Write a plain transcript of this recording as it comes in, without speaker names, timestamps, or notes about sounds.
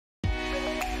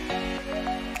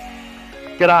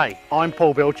G'day, I'm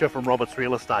Paul Belcher from Roberts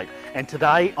Real Estate, and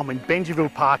today I'm in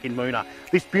Benjaville Park in Moonah,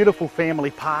 this beautiful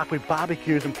family park with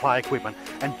barbecues and play equipment.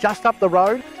 And just up the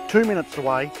road, 2 minutes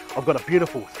away, I've got a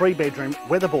beautiful 3-bedroom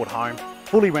weatherboard home,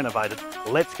 fully renovated.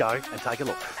 Let's go and take a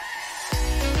look.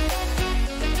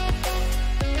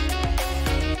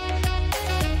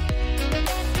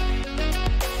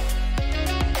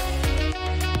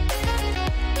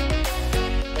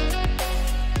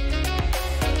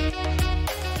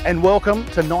 And welcome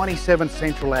to 97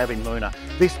 Central Ave in Moonah.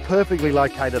 This perfectly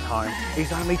located home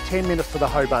is only 10 minutes to the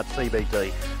Hobart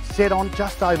CBD, set on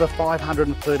just over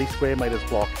 530 square metres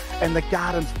block, and the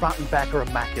gardens front and back are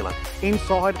immaculate.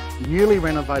 Inside, newly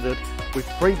renovated with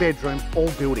 3 bedrooms, all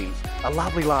built-ins, a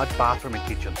lovely large bathroom and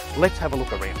kitchen. Let's have a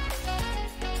look around.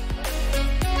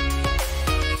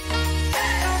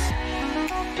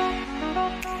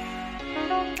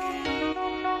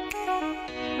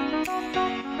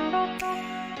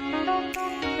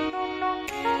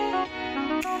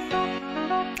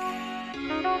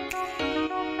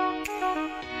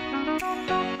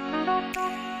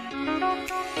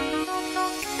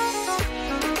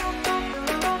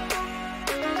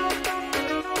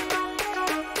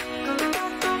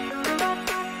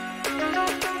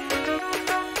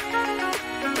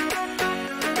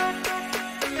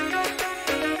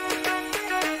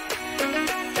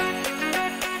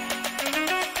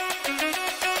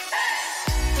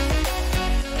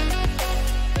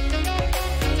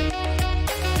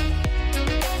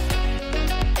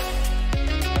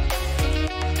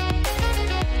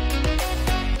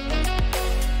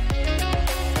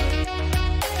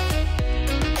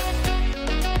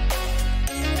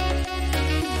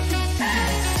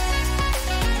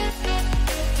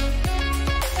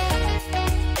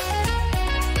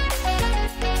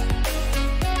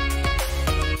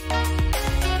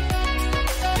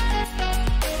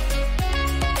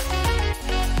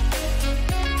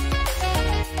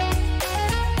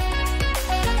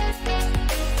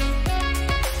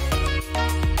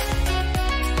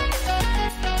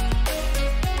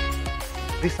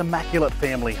 This immaculate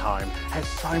family home has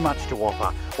so much to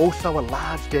offer. Also a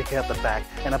large deck out the back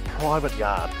and a private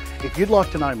yard. If you'd like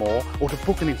to know more or to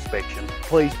book an inspection,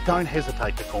 please don't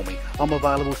hesitate to call me. I'm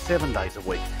available 7 days a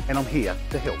week and I'm here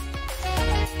to help.